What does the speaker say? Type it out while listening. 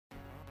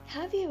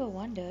Have you ever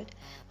wondered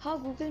how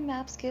Google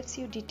Maps gives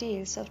you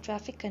details of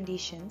traffic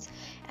conditions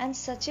and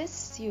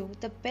suggests you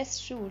the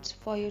best routes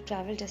for your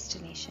travel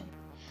destination?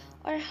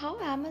 Or how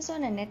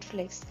Amazon and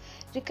Netflix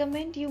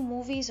recommend you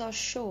movies or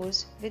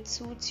shows which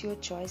suits your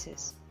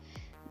choices?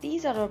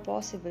 These are all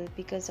possible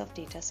because of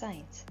data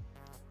science.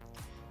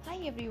 Hi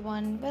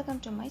everyone, welcome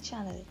to my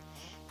channel.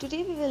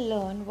 Today we will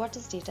learn what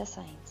is data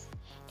science.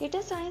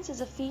 Data science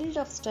is a field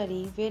of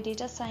study where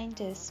data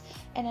scientists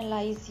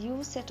analyze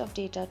huge set of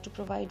data to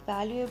provide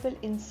valuable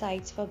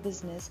insights for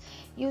business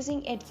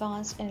using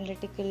advanced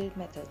analytical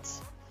methods.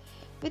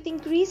 With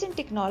increase in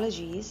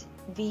technologies,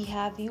 we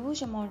have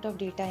huge amount of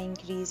data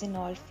increase in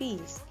all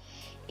fields.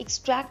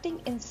 Extracting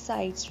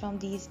insights from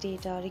these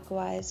data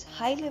requires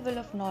high level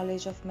of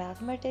knowledge of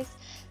mathematics,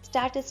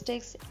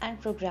 statistics,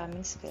 and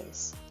programming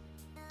skills.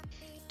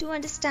 To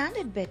understand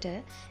it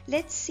better,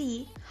 let's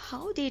see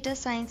how data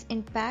science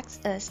impacts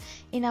us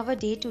in our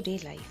day-to-day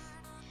life.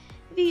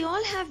 We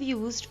all have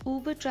used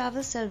Uber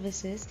travel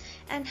services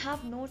and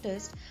have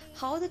noticed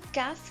how the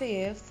cab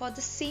fare for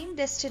the same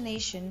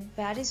destination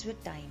varies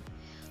with time.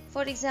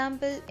 For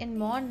example, in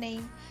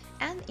morning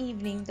and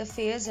evening the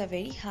fares are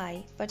very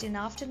high, but in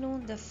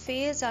afternoon the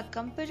fares are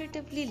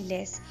comparatively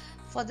less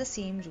for the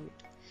same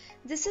route.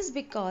 This is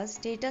because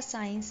data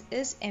science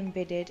is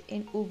embedded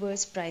in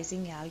Uber's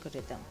pricing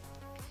algorithm.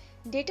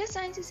 Data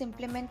science is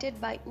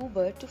implemented by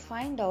Uber to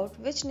find out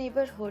which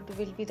neighborhood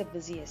will be the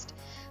busiest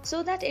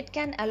so that it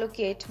can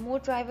allocate more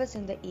drivers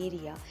in the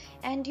area,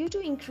 and due to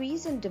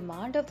increase in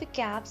demand of the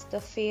cabs, the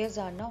fares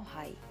are now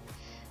high.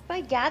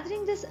 By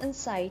gathering this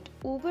insight,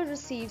 Uber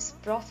receives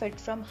profit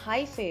from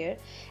high fare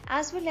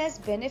as well as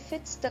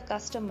benefits the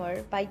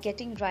customer by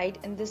getting ride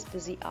in this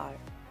busy hour.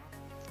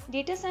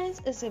 Data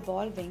science is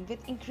evolving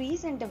with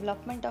increase in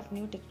development of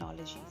new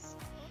technologies.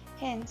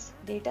 Hence,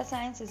 data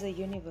science is a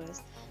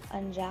universe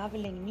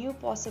unraveling new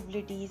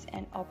possibilities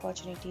and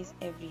opportunities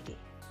every day.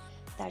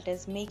 That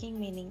is making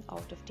meaning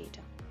out of data.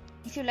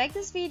 If you like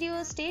this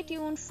video, stay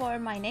tuned for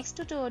my next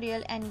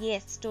tutorial, and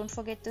yes, don't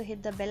forget to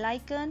hit the bell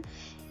icon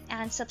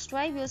and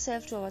subscribe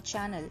yourself to our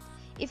channel.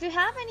 If you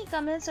have any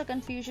comments or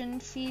confusion,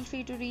 feel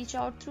free to reach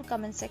out through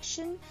comment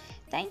section.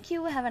 Thank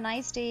you, have a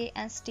nice day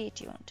and stay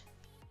tuned.